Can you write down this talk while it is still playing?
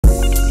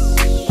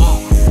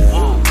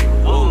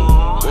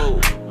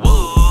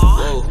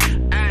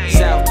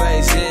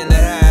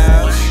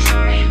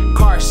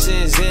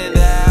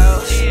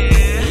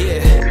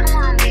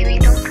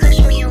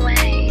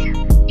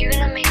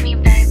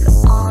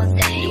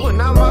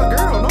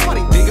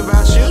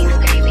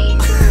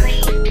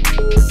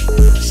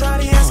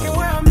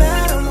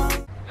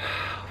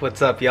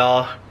What's up,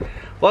 y'all?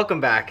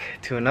 Welcome back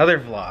to another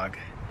vlog.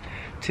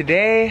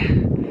 Today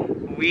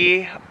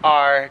we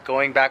are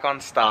going back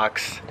on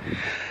stocks.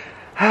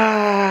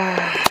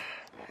 I'm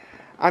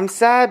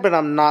sad, but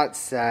I'm not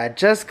sad,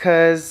 just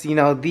cause you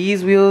know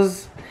these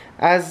wheels,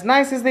 as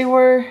nice as they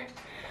were,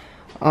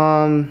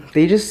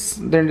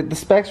 the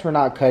specs were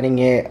not cutting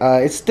it.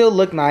 It still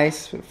looked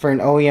nice for an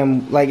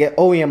OEM, like an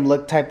OEM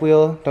look type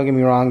wheel, don't get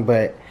me wrong,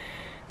 but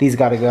these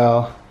gotta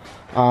go.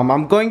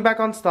 I'm going back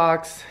on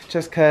stocks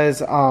just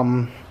cause you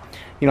know,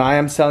 I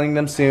am selling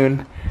them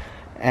soon,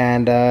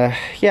 and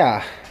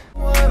yeah.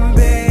 One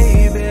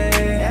baby,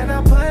 and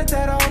I put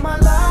that on my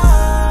life.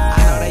 I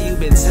know that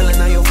you've been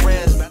telling all your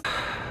friends, but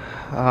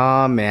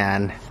oh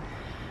man,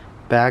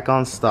 back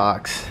on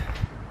stocks.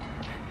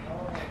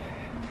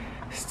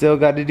 Still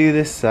got to do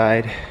this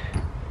side.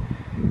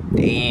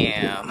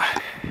 Damn.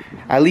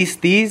 At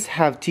least these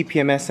have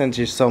TPMS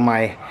sensors, so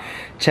my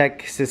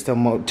check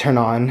system won't turn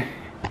on.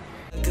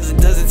 cause it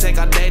doesn't take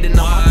all day to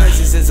know my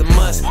purchase is a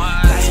must.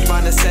 Classic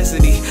by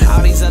necessity.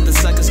 All these other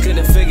suckers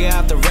couldn't figure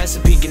out the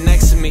recipe. Get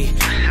next to me.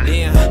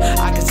 Damn,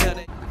 I can tell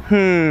that.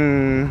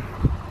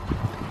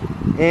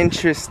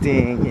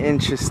 Interesting.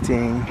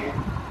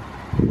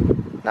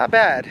 Not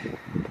bad.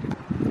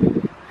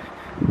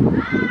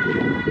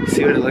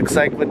 See what it looks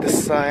like with the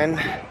sun.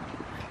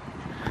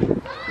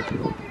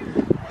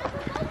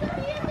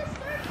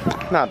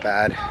 Not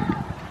bad.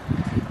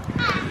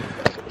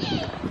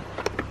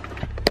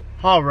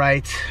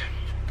 Alright,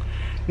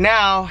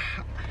 now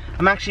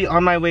I'm actually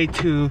on my way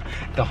to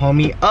the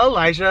homie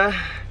Alaijah,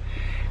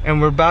 and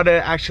we're about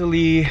to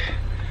actually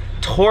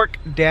torque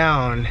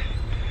down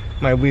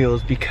my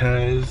wheels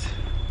because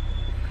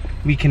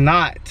we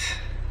cannot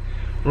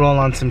roll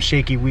on some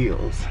shaky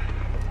wheels.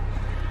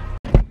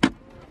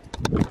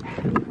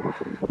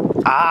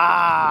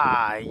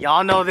 Ah,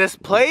 y'all know this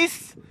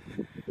place?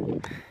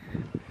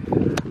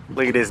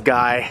 Look at this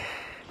guy.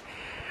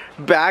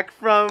 Back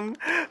from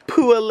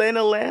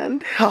Pualena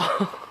land.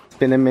 Oh, it's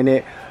been a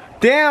minute.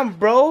 Damn,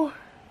 bro.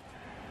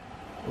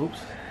 Oops.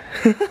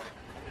 I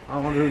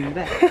don't want to do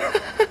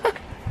that.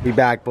 We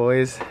back,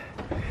 boys.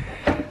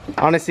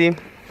 Honestly,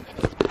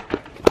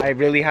 I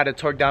really had to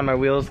torque down my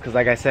wheels because,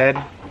 like I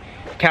said,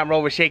 can't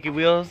roll with shaky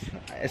wheels,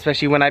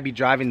 especially when I be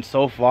driving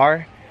so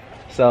far.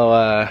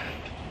 So,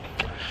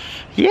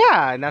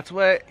 yeah, and that's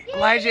what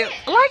Elijah's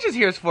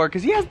here for,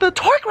 because he has the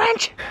torque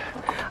wrench.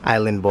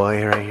 Island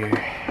boy right here.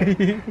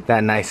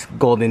 That nice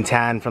golden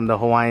tan from the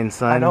Hawaiian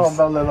sun. I know,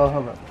 hold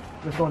up.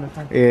 Let's go in the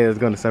sun. Yeah, let's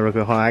go in the sun real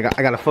quick. Hold on,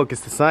 I gotta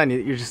focus the sun.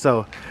 You're just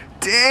so,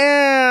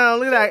 damn,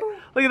 look at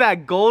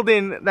that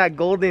golden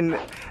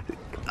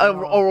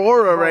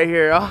aurora right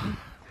here. Oh.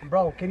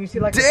 Bro, can you see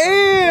like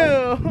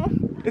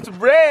damn, it's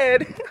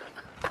red.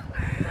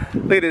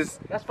 Look at this.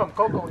 That's from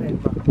Coco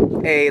Head,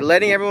 bro. Hey,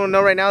 letting everyone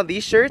know right now,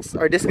 these shirts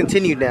are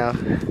discontinued now.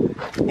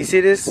 You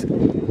see this?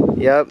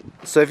 Yep.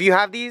 So if you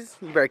have these,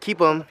 you better keep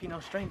them,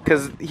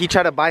 because he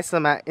tried to buy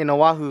some in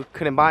Oahu,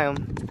 couldn't buy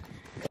them.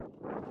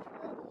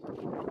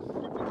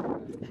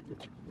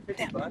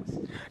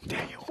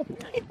 Damn.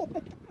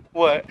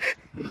 What?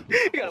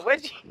 You got a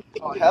wedgie?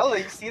 Oh hell,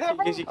 you see that,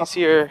 bro? You can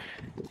see her.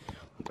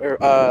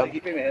 Yeah.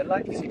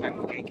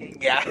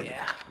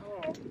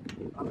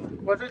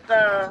 Was it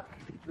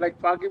like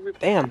foggy?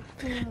 Damn.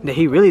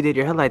 He really did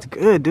your headlights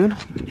good, dude.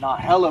 Nah,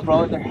 hella,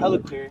 bro. They're hella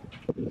clear.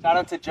 Shout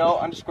out to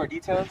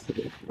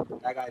Joe_details.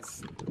 That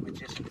guy's a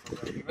magician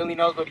for real. He really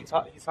knows what he's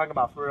talking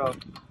about for real.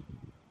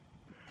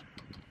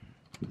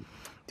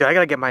 Dude, I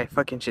gotta get my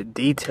fucking shit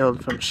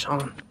detailed from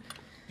Sean.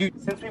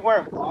 Dude, since we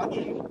weren't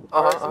vlogging,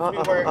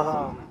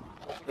 I'm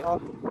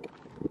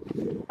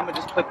gonna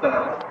just put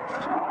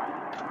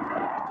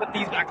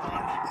these back on.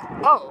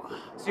 Oh,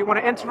 So you want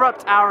to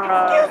interrupt our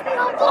excuse me,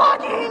 I'm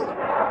vlogging!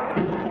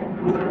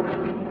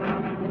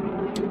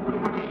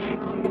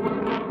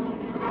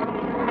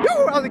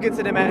 I'll get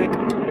cinematic.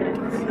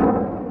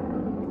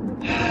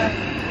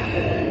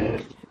 I'm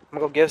gonna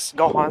go give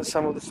Gohan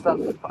some of the stuff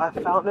I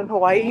found in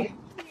Hawaii.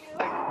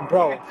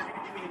 Bro,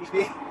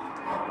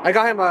 I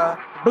got him a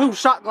blue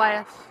shot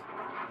glass.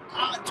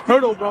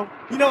 Turtle, bro.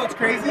 You know what's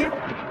crazy?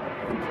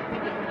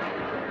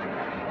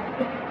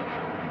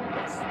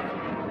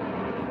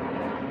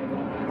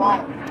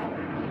 Wow.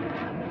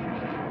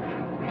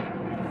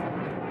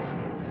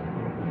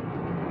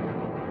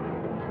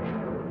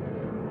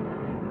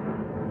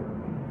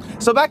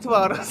 So back to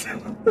what I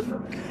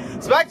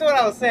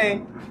was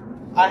saying.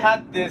 I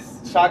had this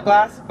shot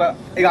glass, but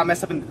it got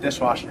messed up in the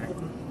dishwasher.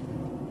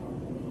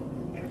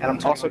 And I'm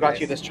Also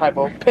got you this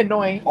tribal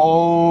Pinoy.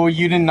 Oh,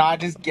 you did not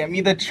just get me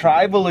the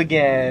tribal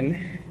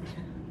again.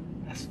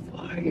 That's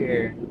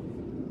fire.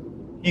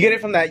 You got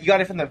it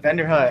from the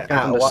vendor, huh?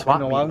 From the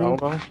swap meet,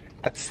 bro.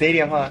 At the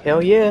stadium, huh?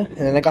 Hell yeah. And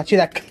then I got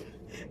you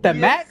the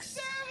Max.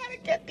 How to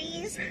get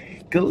these?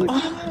 Good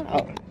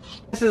looking.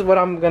 This is what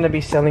I'm gonna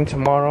be selling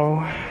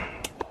tomorrow.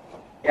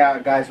 Yeah,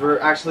 guys, we're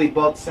actually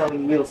both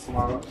selling wheels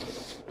tomorrow.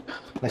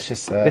 let's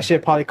just This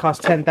shit probably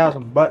cost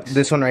 $10,000.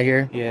 this one right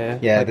here. Yeah.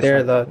 Yeah, But this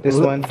they're one. This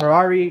one.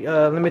 Ferrari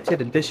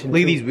limited edition.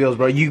 Look at these wheels,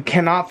 bro. You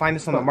cannot find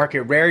this on the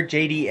market. Rare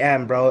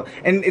JDM, bro.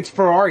 And it's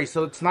Ferrari,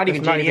 so it's not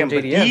even JDM,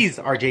 but these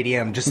are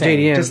JDM. Just saying.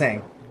 JDM. Just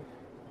saying.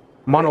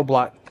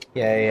 Monoblock.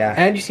 Yeah.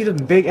 And you see the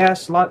big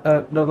ass slot,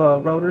 the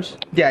rotors.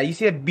 Yeah, you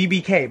see a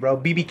BBK, bro.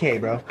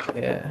 BBK, bro.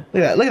 Yeah.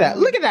 Look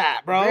at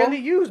that, bro. Barely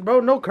used, bro.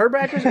 No curb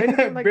rackers or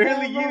anything like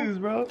Barely that, used,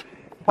 bro.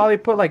 Probably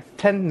put like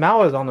 10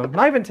 miles on them.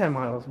 Not even 10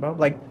 miles, bro.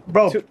 Like,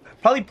 bro,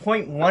 probably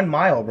 0.1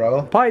 mile,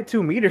 bro. Probably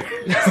 2 meters.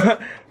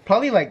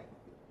 Probably like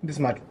this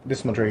much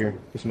right here.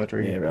 This much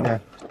right here, bro. Yeah.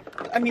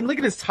 I mean, look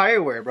at his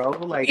tire wear, bro.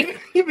 Like, you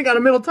even got a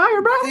middle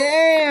tire, bro.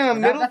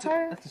 Damn, middle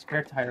tire. That's a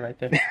spare tire right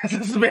there. That's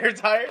a spare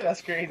tire.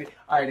 That's crazy.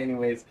 All right,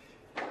 anyways,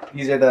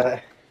 these are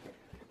the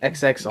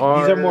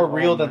XXR. These are more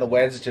real than the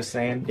Weds. Just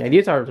saying. Yeah,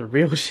 these are the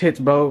real shits,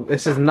 bro.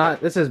 This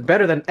is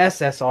better than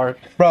SSR,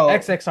 bro.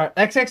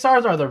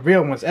 XXRs are the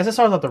real ones.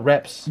 SSRs are the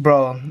reps,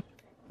 bro.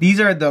 These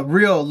are the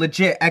real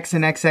legit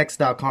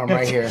xnxx.com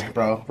right here,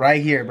 bro.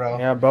 Right here, bro.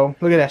 Yeah, bro.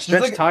 Look at that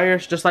stretched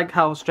tires, just like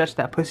how stretched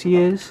that pussy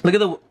is. Look at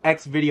the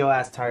X video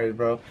ass tires,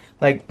 bro.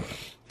 Like,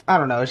 I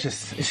don't know. It's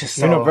just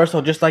so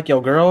universal, just like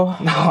your girl.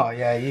 Oh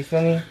yeah, you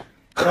feel me?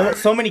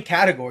 So many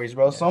categories,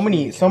 bro. So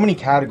many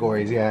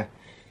categories. Yeah.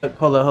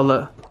 Hold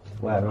up.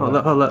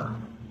 Hold up.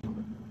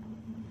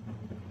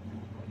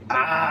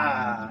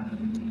 Ah.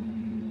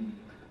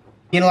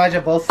 Me and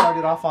Alaijah both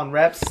started off on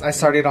reps. I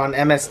started on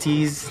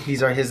MSTs.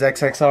 These are his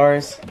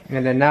XXRs.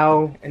 And then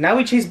now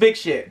we chase big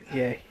shit.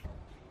 Yeah.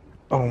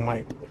 Oh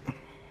my.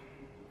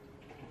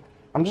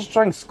 I'm just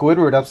trying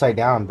Squidward upside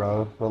down,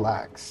 bro.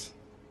 Relax.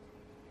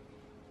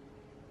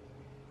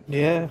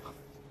 Yeah.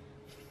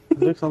 It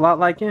looks a lot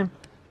like him.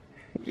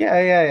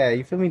 Yeah.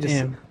 You feel me?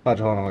 Just hold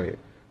on, wait.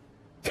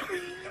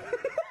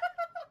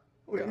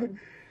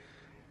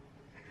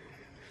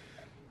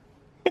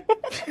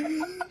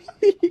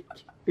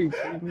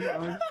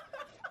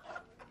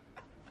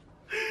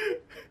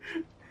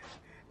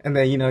 And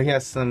then, you know, he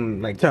has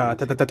some like tonight.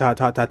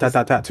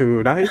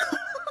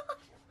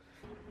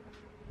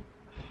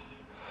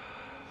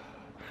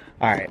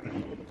 Alright.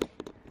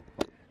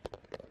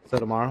 So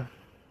tomorrow.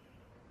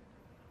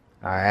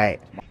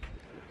 Alright.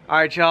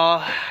 Alright,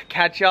 y'all.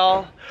 Catch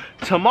y'all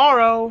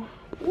tomorrow.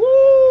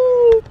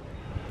 Woo!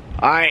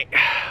 Alright.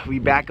 We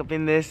back up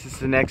in this. It's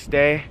the next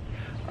day.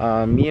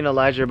 Me and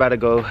Alaijah are about to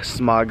go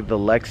smog the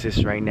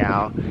Lexus right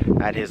now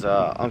at his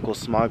Uncle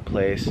Smog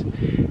place.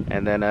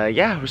 And then,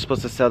 yeah, we're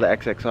supposed to sell the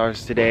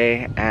XXRs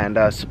today. And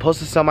supposed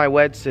to sell my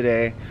Weds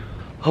today.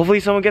 Hopefully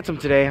someone gets them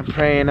today. I'm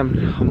praying,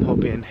 I'm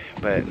hoping.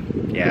 But,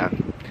 yeah.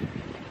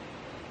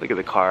 Look at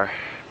the car.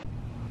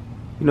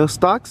 You know,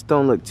 stocks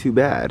don't look too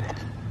bad.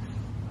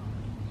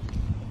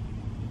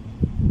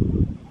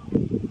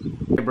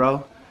 Hey,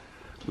 bro.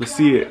 Let's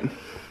see it.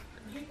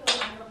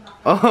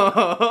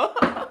 Oh.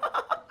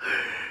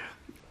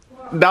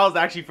 That was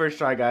actually first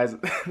try, guys.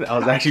 That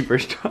was actually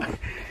first try.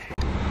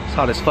 It's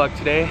hot as fuck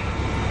today.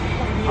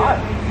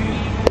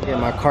 Getting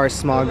my car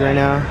smogged right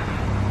now.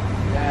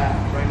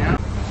 Yeah, right now.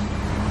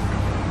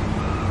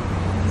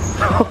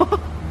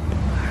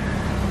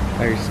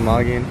 Are you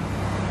smogging?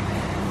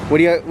 What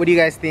do you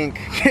guys think?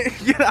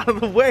 Get out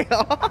of the way.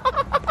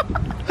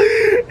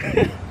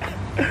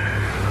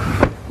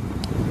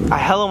 I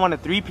hella want a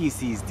 3-piece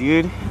these,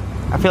 dude.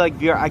 I feel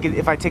like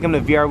if I take them to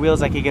VR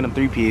wheels, I could get them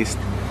 3-piece.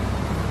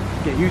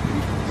 Get you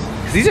 3-piece.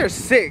 Cause these are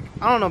sick.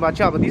 I don't know about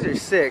y'all, but these are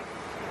sick.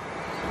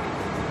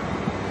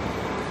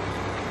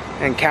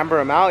 And camber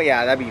them out,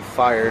 yeah, that'd be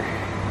fire.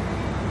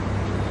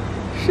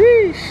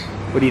 Sheesh.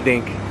 What do you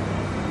think?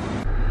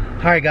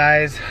 Alright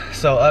guys,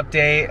 so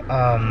update.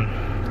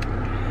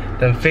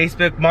 Them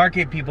Facebook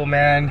market people,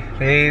 man,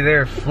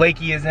 they're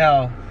flaky as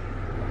hell.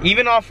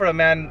 Even Ofra,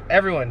 man,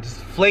 everyone just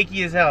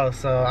flaky as hell.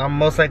 So I'm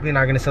most likely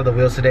not gonna sell the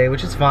wheels today,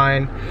 which is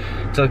fine.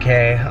 It's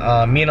okay.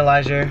 Me and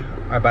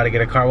Alaijah are about to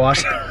get a car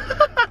wash.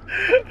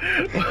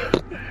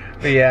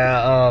 But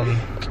yeah,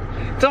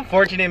 it's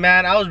unfortunate,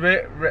 man. I was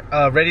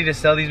ready to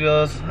sell these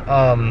wheels.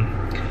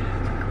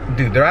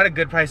 Dude, they're at a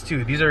good price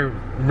too. These are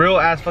real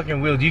ass fucking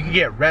wheels. You can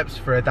get reps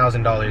for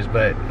 $1,000,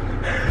 but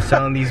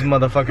selling these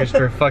motherfuckers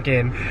for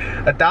fucking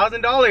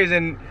 $1,000,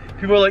 and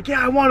people are like,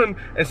 yeah, I want them,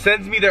 and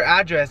sends me their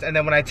address, and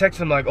then when I text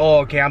them like,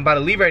 oh, okay, I'm about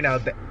to leave right now,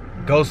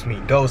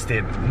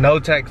 ghosted, no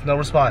text, no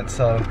response.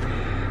 So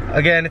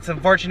again, it's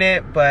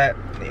unfortunate, but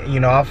you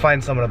know, I'll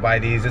find someone to buy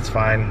these. It's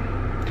fine.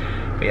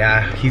 But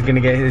yeah, he's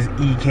gonna get his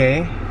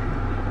EK.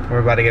 We're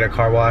about to get a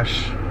car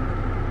wash.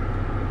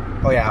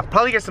 Oh yeah, I'll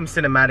probably get some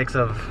cinematics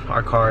of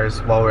our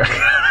cars while we're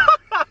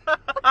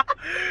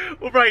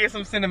we'll probably get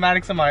some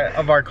cinematics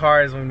of our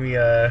cars when we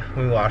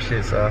wash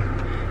it. So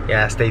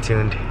yeah, stay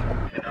tuned.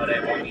 You know, they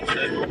want me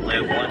to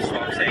live once, so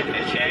I'm taking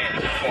a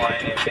chance.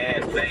 Flying in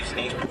advance, face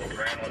needs to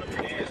brand on the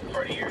pants,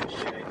 part of your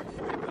shit.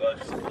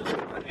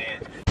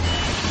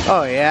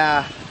 Oh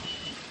yeah,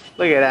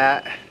 look at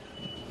that.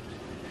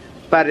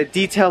 About to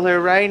detail her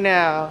right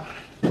now.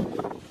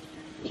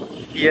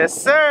 Yes,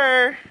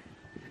 sir.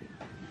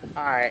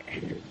 All right.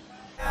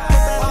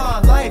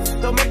 Life,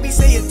 don't make me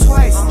say it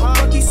twice.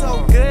 Fuck you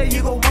so good,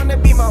 you gon' wanna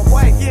be my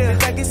wife. Yeah,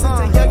 back since a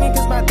youngin',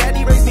 cause my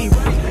daddy raised me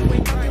right.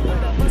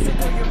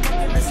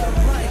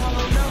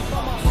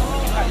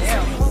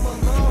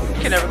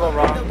 You can never go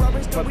wrong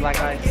with black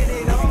eyes.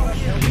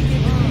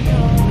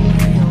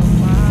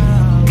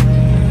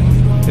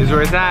 This is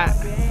where it's at.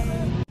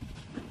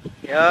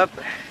 Yup,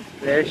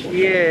 there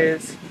she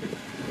is.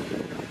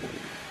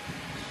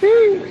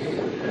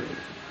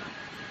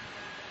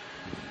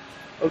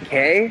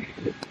 Okay.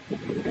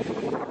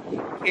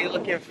 Okay,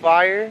 looking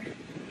fire.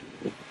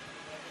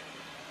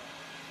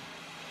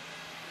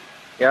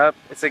 Yup,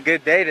 it's a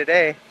good day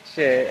today.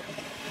 Shit.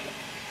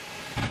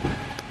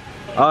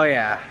 Oh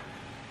yeah.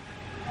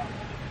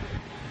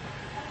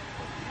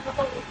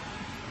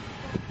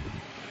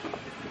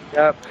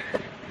 Yup.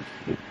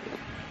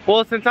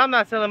 Well, since I'm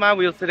not selling my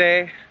wheels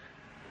today,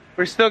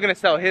 we're still gonna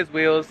sell his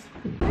wheels.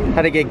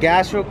 Had to get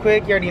gas real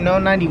quick. You already know,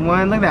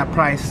 91. Look at that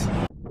price.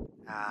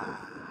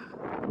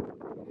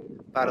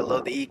 About to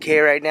load the EK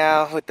right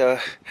now with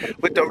the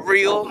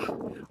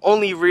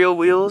only real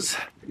wheels,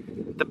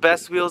 the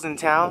best wheels in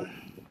town.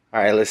 All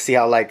right, let's see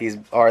how light these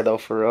are though,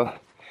 for real.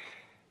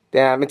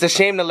 Damn, it's a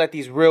shame to let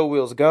these real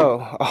wheels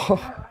go.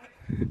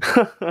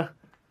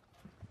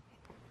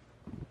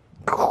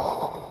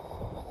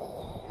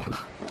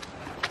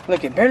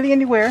 Look, it barely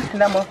anywhere in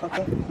that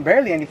motherfucker.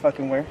 Barely any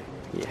fucking wear.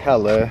 Yeah,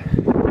 hella.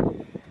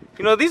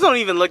 You know, these don't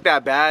even look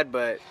that bad,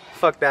 but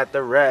fuck that,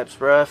 they're reps,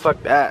 bruh.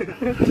 Fuck that.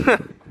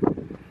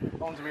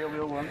 Owns real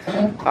wheel ones.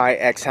 Alright,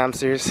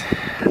 X-hamsters.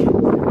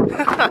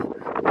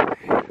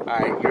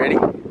 Alright, you ready?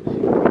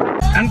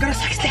 I'm gonna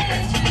suck stick.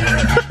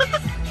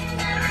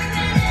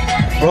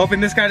 We're hoping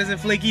this guy doesn't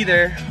flake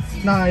either.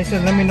 Nah, he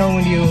said let me know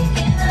when you...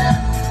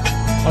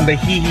 On the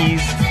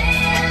hee-hees.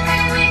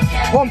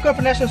 Oh, I'm coming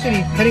from National City.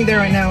 Heading there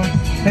right now.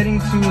 Heading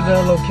to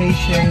the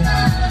location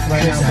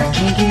right now, bro.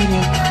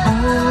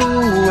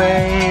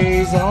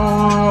 Always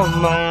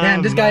on my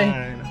Man, this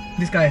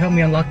guy helped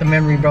me unlock the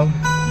memory, bro.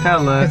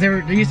 Hella. Cause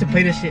they used to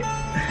play this shit.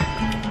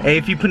 Hey,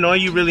 if you Pinoy,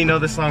 you really know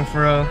this song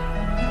for real.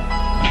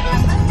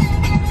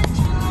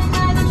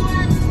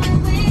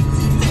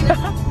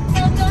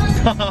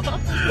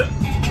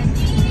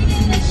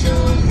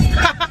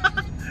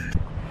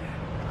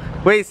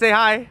 Wait, say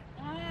hi.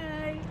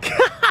 Hi.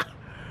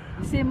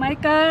 See my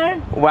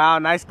car? Wow,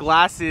 nice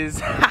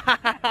glasses.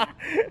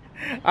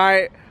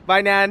 Alright,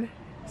 bye Nan.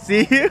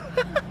 See you.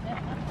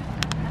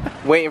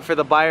 Waiting for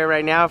the buyer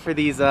right now for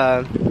these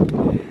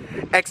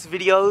X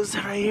videos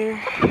right here.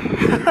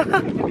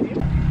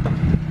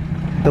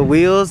 The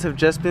wheels have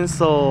just been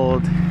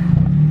sold.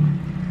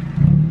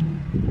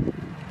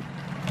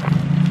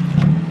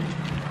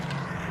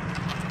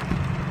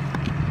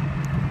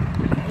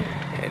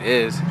 It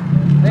is.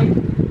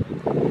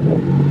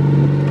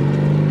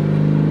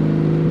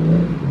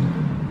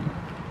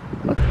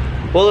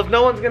 Well, if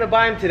no one's gonna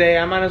buy them today,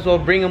 I might as well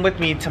bring them with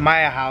me to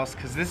my house,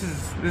 because this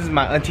is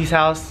my auntie's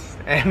house,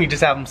 and we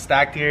just have them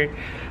stacked here.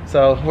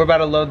 So we're about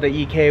to load the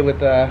EK with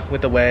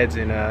the Weds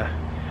and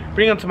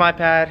bring them to my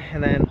pad,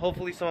 and then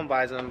hopefully someone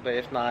buys them. But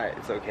if not,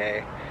 it's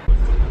okay.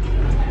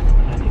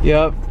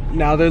 Yep,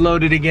 now they're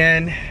loaded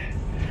again.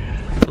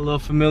 A little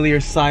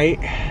familiar sight.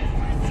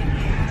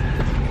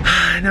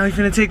 Now we're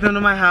gonna take them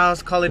to my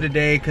house, call it a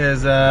day,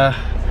 because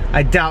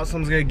I doubt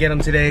someone's gonna get them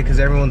today because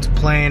everyone's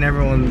playing.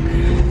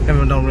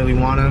 Everyone don't really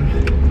want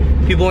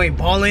them. People ain't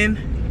balling.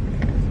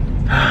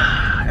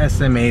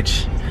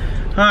 SMH.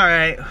 All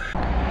right.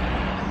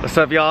 What's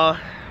up, y'all?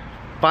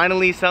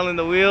 Finally selling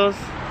the wheels.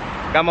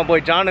 Got my boy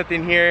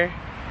Jonathan here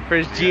for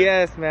his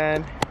GS,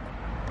 man.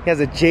 He has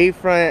a J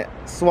front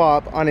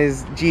swap on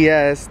his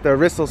GS, the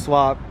Rissel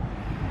swap.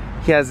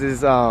 He has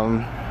his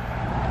got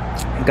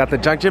the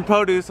Junction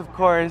Produce, of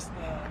course.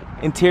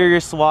 Interior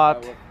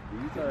swapped.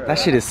 That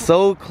shit is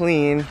so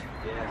clean.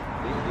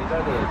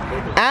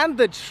 And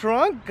the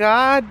trunk,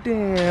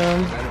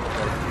 goddamn.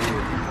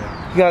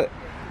 You got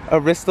a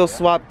Rissel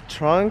swap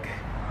trunk.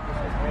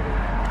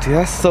 Dude,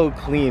 that's so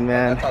clean,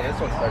 man. That's how this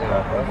one started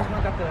off, bro.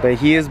 But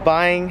he is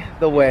buying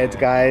the Weds,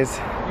 guys.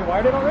 You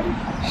wired it already?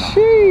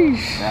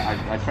 Sheesh. Yeah,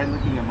 I tried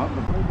looking him up.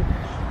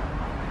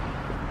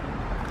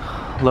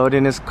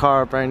 Loading his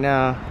car up right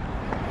now.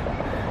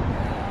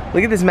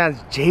 Look at this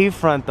man's J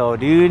front though,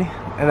 dude.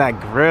 And that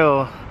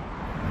grill.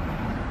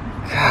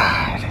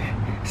 God.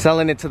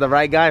 Selling it to the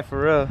right guy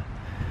for real.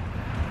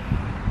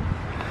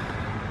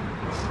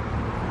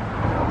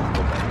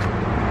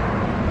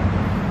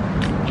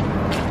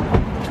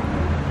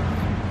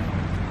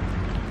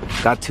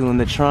 Got two in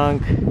the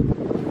trunk.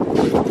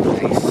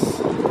 Nice.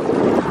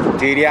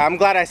 Dude, yeah, I'm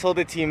glad I sold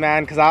it to you,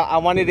 man, because I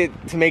wanted it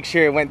to make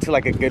sure it went to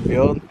like a good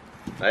build.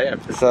 Oh, yeah,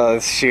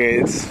 So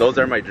shit, those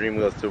are my dream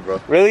wheels too,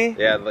 bro. Really?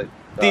 Yeah, like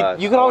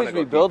Dude, you can always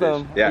rebuild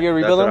them. Yeah, you that's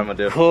rebuild what them? I'm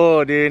gonna do.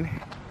 Cool, dude.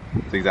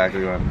 That's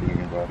exactly what I'm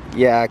thinking, bro.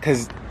 Yeah,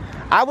 cause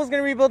I was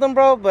gonna rebuild them,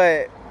 bro,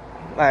 but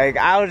like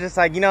I was just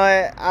like, you know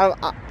what?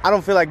 I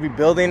don't feel like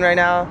rebuilding right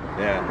now.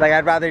 Yeah. Like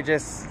I'd rather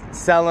just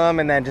sell them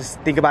and then just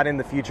think about it in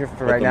the future for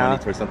Put right the now.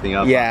 money towards something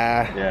else.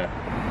 Yeah.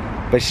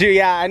 Yeah. But shoot,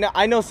 yeah,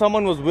 I know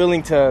someone was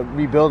willing to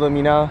rebuild them,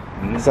 you know?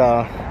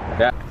 So.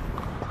 Yeah.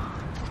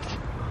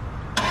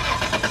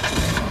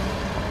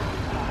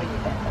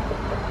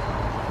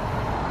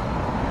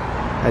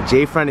 That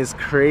J front is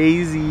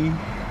crazy.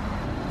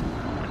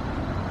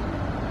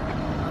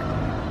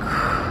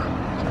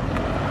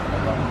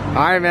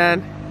 Alright,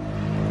 man.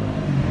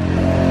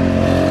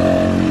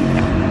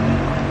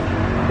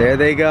 There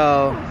they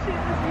go. Oh,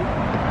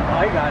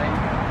 I got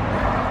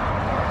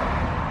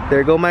it.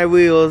 There go my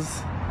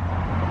wheels.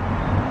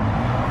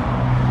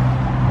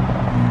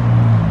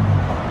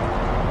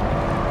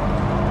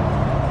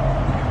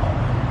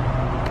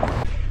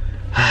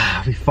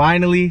 We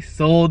finally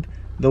sold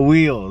the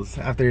wheels.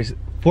 After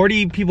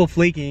 40 people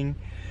flaking,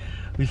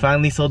 we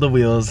finally sold the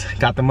wheels.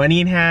 Got the money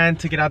in hand,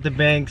 took it out the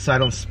bank so I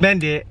don't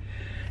spend it.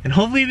 And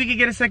hopefully we can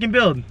get a second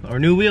build or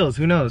new wheels,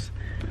 who knows.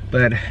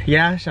 But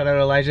yeah, shout out to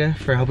Alaijah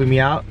for helping me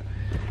out.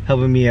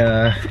 Helping me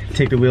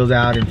take the wheels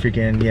out and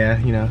freaking, yeah,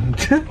 you know.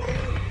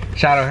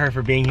 Shout out her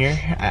for being here.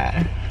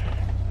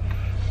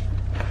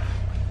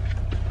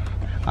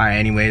 Alright,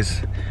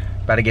 anyways.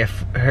 Gotta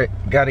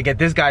get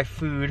this guy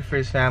food for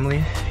his family.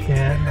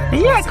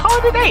 Yeah, call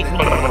it a day.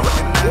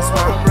 That's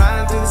why I'm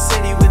riding through the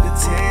city with the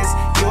tents.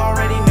 You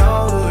already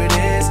know who it